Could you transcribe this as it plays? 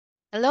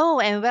Hello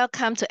and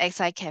welcome to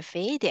XI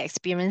Café, the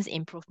experience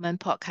improvement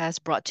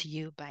podcast brought to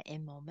you by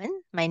InMoment.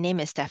 My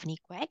name is Stephanie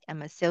Quack.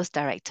 I'm a sales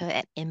director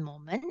at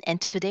InMoment, and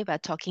today we're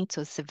talking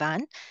to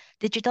Sylvain,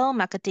 digital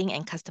marketing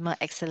and customer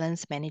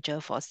excellence manager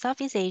for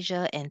Southeast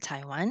Asia and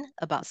Taiwan,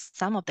 about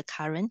some of the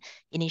current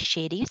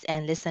initiatives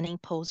and listening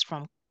posts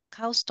from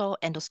KARL STORZ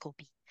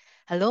Endoscopy.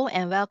 Hello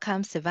and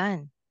welcome,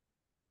 Sylvain.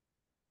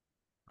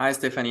 Hi,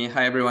 Stephanie.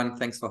 Hi, everyone.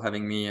 Thanks for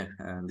having me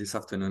this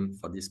afternoon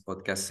for this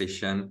podcast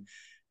session.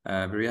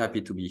 Very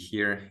happy to be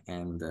here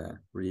and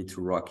ready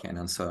to rock and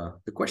answer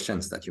the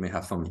questions that you may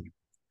have for me.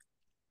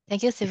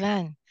 Thank you,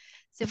 Sylvain.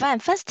 Sylvain,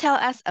 first tell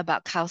us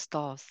about KARL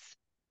STORZ.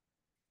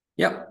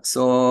 Yeah,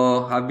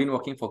 so I've been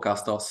working for KARL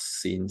STORZ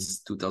since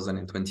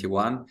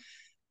 2021.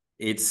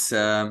 It's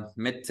a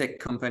medtech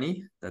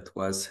company that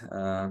was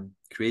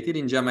created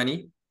in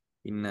Germany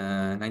in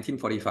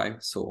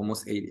 1945, so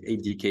almost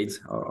eight decades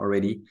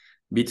already.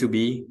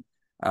 B2B.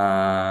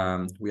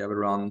 We have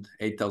around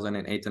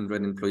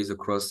 8,800 employees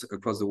across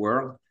the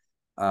world.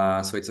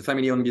 So it's a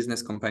family-owned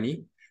business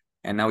company.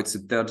 And now it's the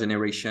third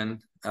generation,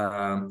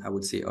 I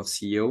would say, of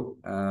CEO.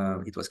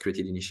 It was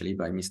created initially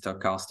by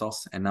Mr. KARL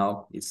STORZ, and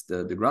now it's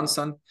the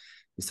grandson,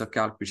 Mr.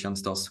 Karl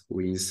STORZ, who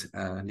is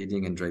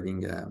leading and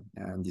driving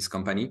this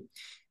company.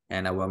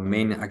 And our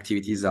main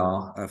activities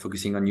are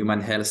focusing on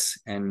human health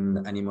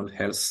and animal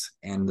health,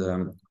 and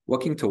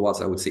working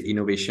towards, I would say,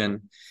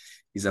 innovation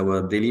is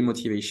our daily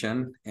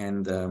motivation.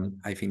 And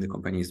I think the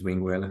company is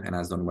doing well and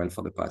has done well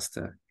for the past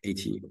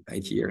 80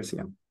 years.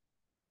 Yeah.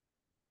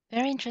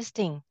 Very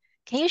interesting.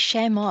 Can you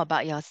share more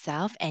about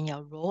yourself and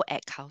your role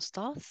at KARL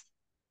STORZ?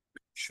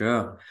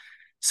 Sure.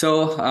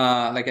 So,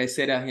 like I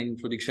said in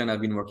introduction,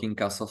 I've been working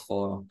KARL STORZ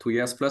for 2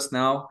 years plus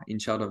now, in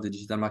charge of the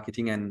digital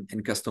marketing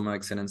and customer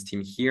excellence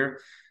team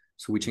here.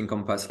 So, which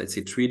encompass, let's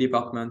say, 3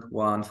 departments.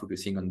 One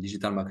focusing on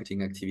digital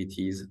marketing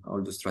activities,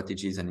 all the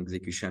strategies and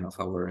execution of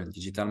our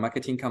digital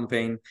marketing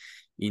campaign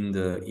in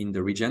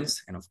the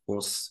regions, and of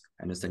course,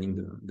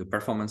 understanding the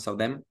performance of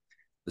them.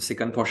 The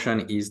second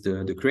portion is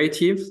the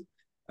creative,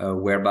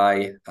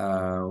 whereby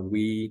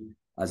we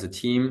as a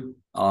team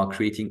are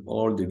creating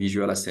all the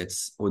visual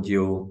assets,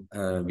 audio,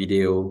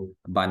 video,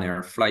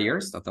 banner,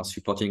 flyers that are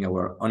supporting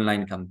our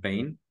online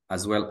campaign,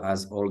 as well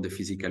as all the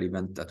physical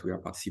events that we are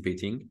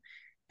participating.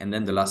 And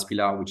then the last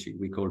pillar, which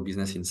we call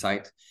business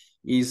insight,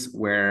 is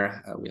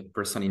where we have a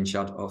person in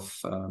charge of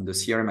the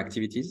CRM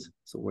activities.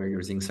 So we're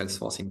using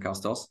Salesforce in KARL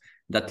STORZ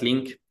that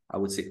link, I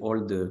would say,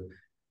 all the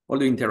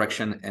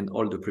interaction and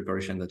all the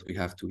preparation that we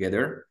have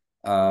together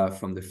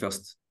from the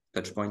first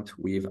touch point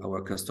with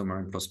our customer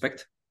and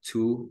prospect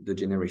to the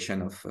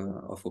generation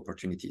of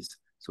opportunities.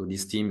 So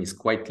this team is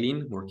quite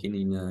lean, working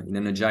in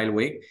an agile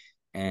way,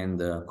 and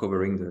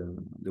covering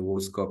the whole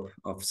scope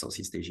of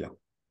Southeast Asia.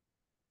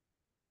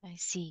 I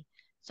see.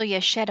 So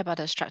you shared about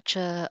the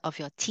structure of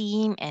your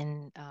team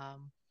and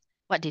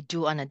what they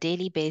do on a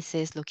daily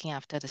basis, looking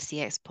after the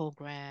CX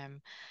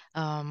program.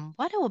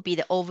 What would be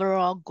the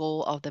overall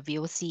goal of the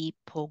VOC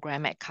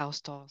program at KARL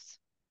STORZ?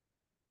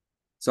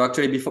 So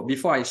actually,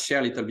 before I share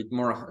a little bit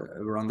more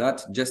around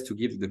that, just to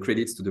give the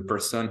credits to the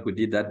person who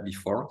did that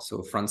before.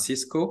 So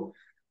Francisco,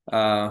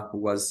 who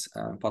was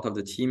part of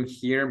the team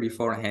here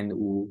beforehand,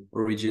 who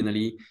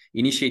originally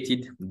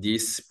initiated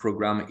this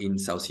program in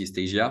Southeast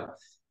Asia,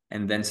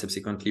 and then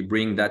subsequently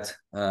bring that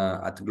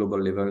at global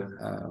level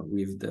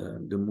with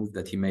the move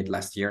that he made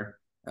last year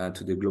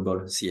to the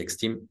global CX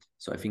team.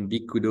 So I think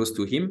big kudos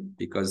to him,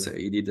 because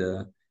he did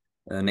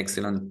an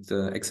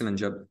excellent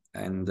job,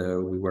 and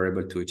we were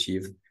able to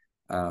achieve,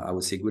 I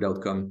would say, good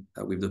outcome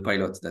with the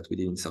pilot that we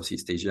did in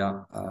Southeast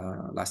Asia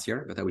last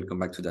year, but I will come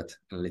back to that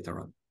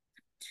later on.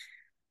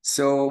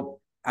 So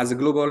as a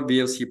global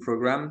VLC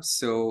program,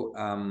 so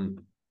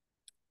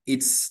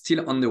it's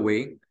still on the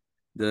way.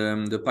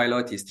 The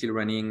pilot is still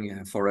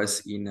running for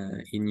us in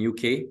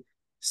UK.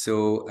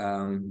 So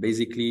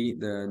basically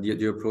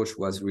the approach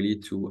was really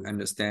to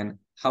understand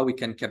how we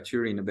can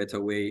capture in a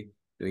better way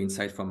the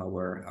insight from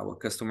our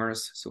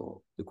customers.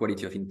 So the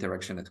quality of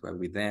interaction that we have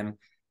with them,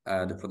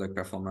 the product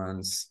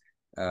performance,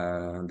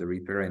 the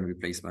repair and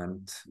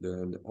replacement,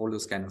 all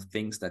those kind of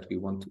things that we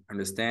want to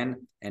understand,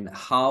 and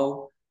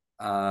how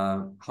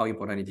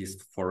important it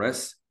is for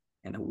us,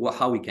 and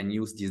how we can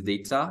use this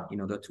data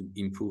in order to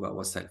improve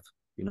ourselves.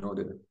 You know,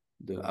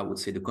 I would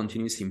say the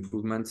continuous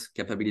improvement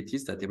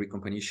capabilities that every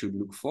company should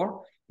look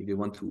for if they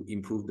want to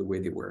improve the way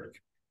they work.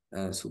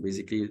 So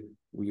basically,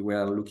 we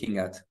were looking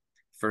at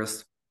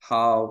first,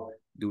 how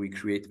do we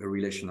create a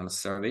relational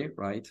survey,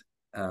 right?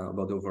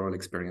 About the overall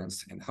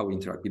experience and how we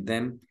interact with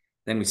them.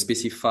 Then we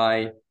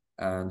specify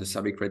the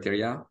survey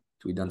criteria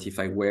to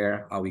identify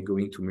where are we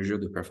going to measure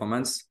the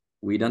performance.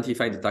 We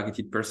identify the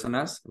targeted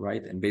personas,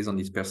 right? And based on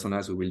these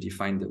personas, we will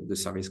define the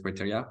service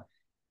criteria.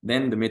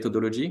 Then the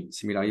methodology,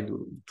 similarly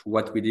to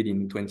what we did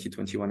in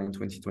 2021 and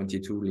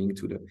 2022, linked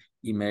to the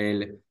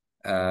email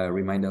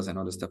reminders and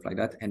other stuff like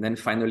that. And then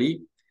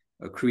finally,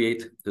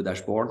 create the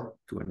dashboard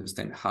to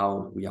understand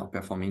how we are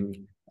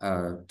performing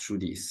through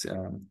this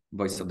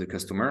voice of the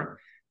customer.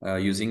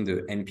 using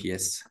the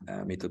NPS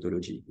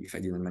methodology, if I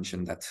didn't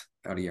mention that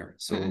earlier.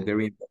 So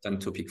very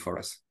important topic for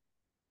us.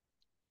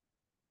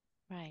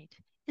 Right.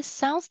 It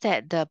sounds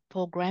that the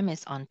program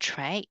is on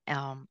track.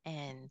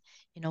 And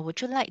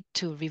would you like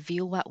to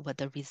review what were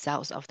the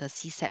results of the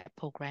CSAT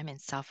program in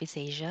Southeast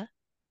Asia?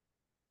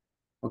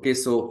 Okay,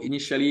 so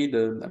initially,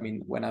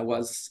 when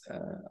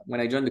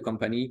I joined the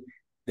company,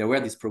 there were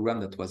this program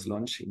that was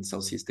launched in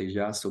Southeast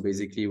Asia. So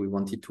basically, we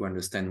wanted to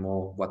understand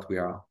more what we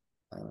are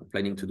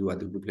planning to do at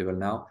the group level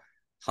now,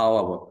 how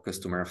our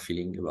customers are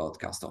feeling about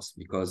KARL STORZ,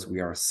 because we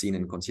are seen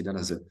and considered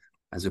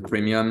as a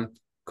premium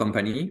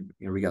company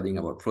regarding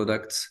our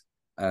products,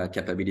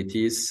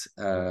 capabilities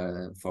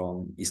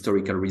for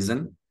historical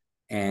reason.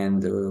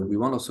 And we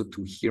want also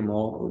to hear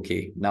more,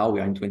 okay, now we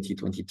are in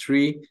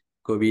 2023,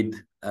 COVID,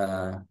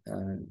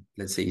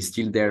 let's say, is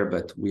still there,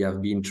 but we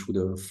have been through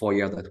the 4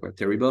 years that were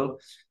terrible.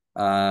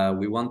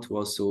 We want to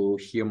also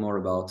hear more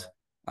about,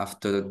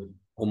 after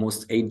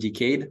almost 8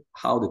 decades,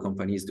 how the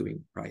company is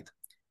doing, right?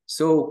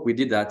 So we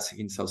did that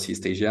in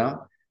Southeast Asia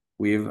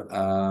with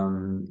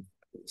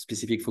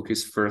specific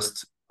focus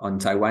first on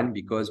Taiwan,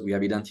 because we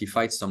have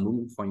identified some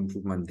room for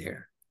improvement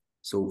there.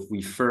 So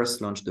we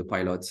first launched the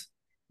pilot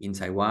in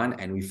Taiwan,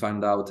 and we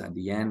found out at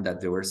the end that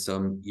there were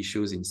some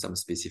issues in some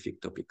specific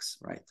topics,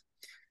 right?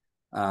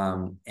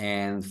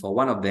 And for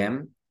one of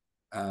them,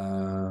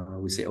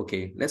 we say,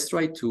 okay, let's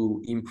try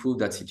to improve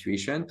that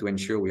situation to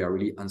ensure we are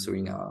really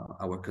answering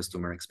our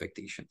customer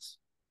expectations.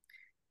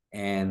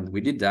 And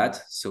we did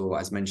that. So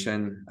as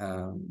mentioned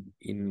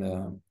in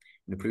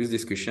the previous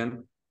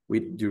discussion,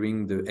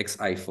 during the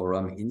XI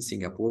forum in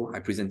Singapore, I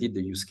presented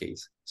the use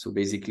case. So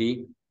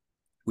basically,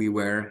 we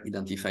were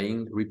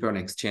identifying return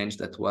exchange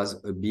that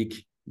was a big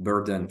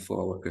burden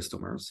for our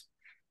customers.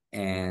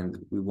 And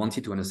we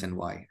wanted to understand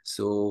why.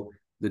 So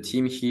the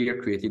team here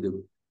created a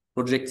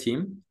project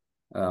team,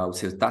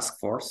 which is a task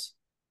force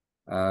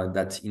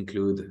that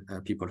include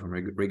people from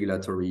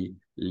regulatory,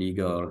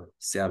 legal,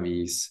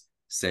 service,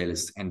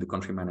 sales, and the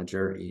country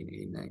manager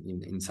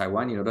in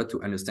Taiwan, in order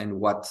to understand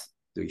what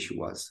the issue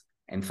was.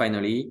 And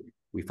finally,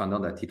 we found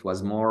out that it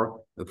was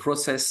more a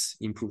process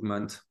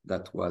improvement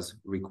that was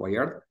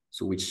required,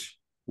 so which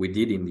we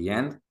did in the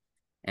end.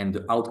 And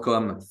the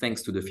outcome,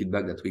 thanks to the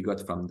feedback that we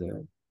got from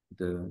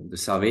the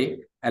survey,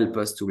 helped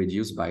us to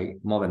reduce by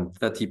more than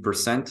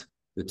 30%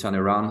 the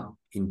turnaround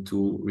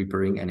into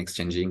repairing and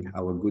exchanging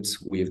our goods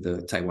with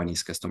the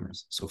Taiwanese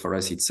customers. So for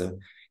us, it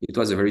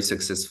was a very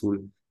successful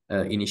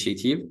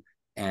initiative.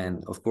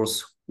 And of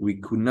course, we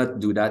could not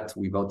do that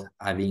without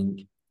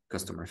having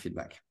customer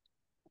feedback.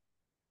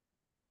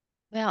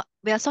 Well,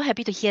 we are so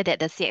happy to hear that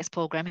the CX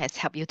program has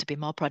helped you to be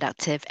more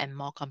productive and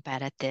more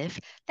competitive.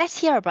 Let's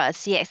hear about a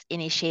CX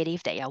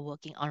initiative that you're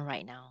working on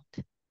right now.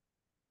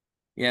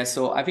 Yeah,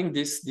 so I think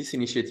this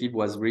initiative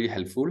was really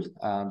helpful,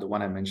 the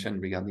one I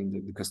mentioned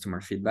regarding the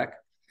customer feedback.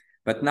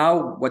 But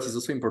now what is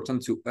also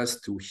important to us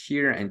to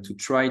hear and to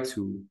try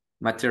to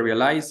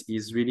materialize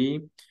is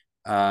really,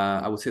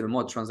 I would say, the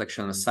more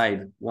transactional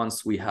side.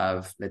 Once we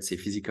have, let's say,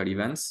 physical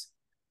events,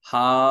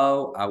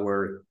 how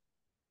our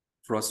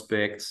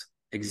prospects,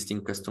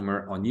 existing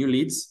customer, or new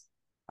leads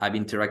have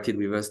interacted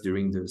with us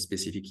during the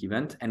specific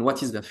event, and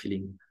what is the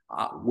feeling?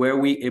 Were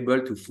we able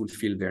to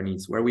fulfill their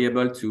needs? Were we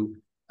able to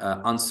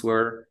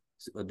answer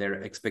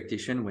their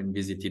expectation when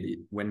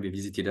they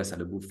visited us at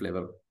the booth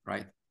level,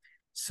 right?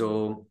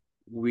 So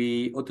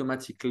we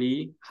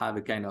automatically have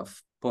a kind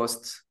of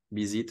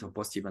post-visit or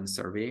post-event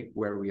survey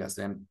where we ask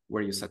them,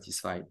 were you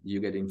satisfied? Do you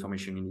get the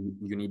information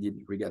you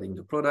needed regarding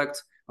the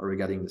product or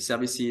regarding the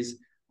services?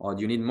 Or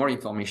do you need more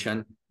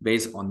information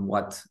based on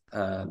what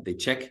they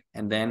check?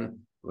 And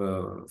then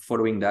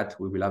following that,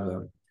 we will have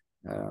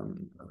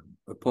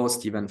a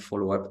post-event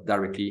follow-up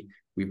directly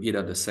with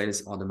either the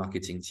sales or the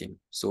marketing team.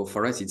 So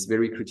for us, it's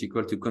very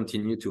critical to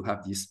continue to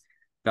have this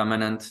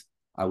permanent,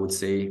 I would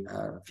say,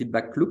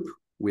 feedback loop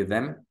with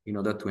them in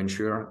order to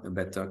ensure a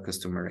better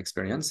customer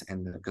experience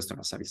and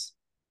customer service.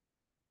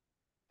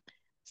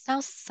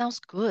 Sounds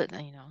good.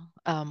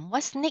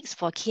 What's next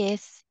for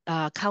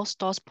KARL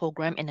STORZ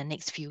program in the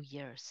next few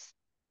years?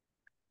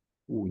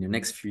 In the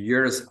next few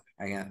years,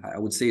 I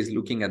would say, is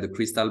looking at the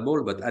crystal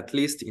ball, but at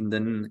least in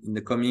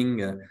the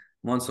coming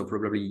months or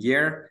probably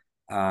year,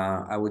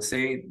 I would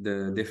say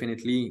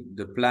definitely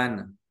the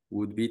plan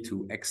would be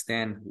to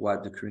extend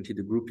what currently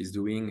the group is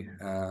doing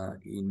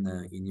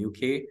in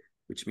UK,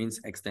 which means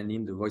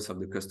extending the voice of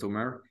the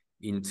customer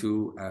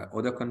into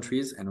other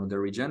countries and other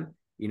regions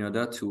in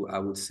order to, I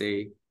would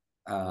say,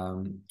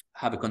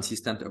 have a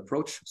consistent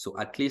approach. So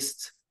at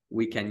least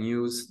we can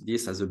use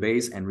this as a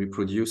base and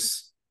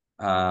reproduce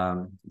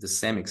the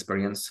same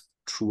experience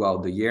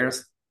throughout the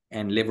years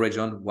and leverage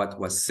on what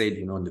was said,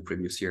 in the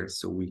previous years.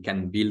 So we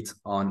can build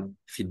on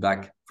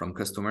feedback from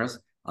customers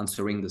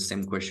answering the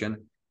same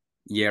question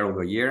year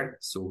over year.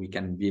 So we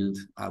can build,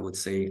 I would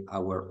say,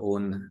 our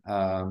own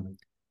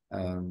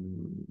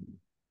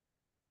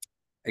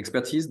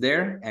expertise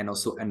there, and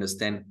also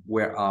understand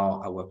where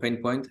are our pain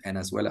points and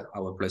as well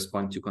our plus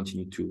point to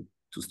continue to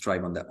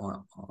strive on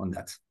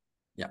that.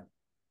 Yeah.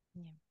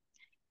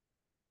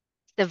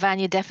 Sylvain,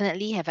 you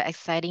definitely have an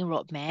exciting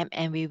roadmap,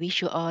 and we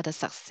wish you all the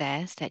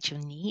success that you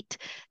need.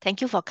 Thank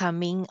you for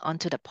coming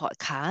onto the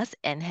podcast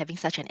and having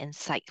such an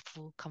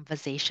insightful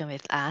conversation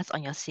with us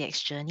on your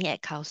CX journey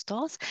at KARL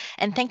STORZ.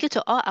 And thank you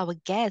to all our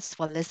guests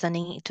for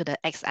listening to the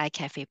XI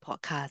Café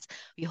podcast.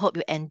 We hope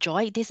you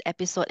enjoyed this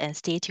episode and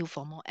stay tuned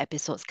for more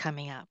episodes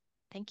coming up.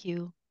 Thank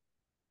you.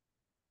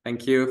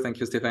 Thank you. Thank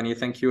you, Stephanie.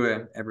 Thank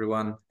you,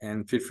 everyone.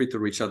 And feel free to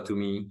reach out to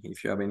me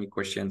if you have any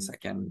questions. I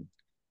can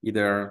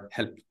either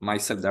help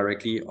myself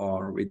directly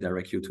or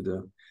redirect you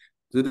to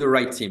the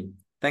right team.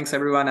 Thanks,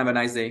 everyone. Have a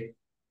nice day.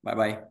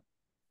 Bye-bye.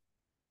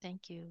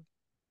 Thank you.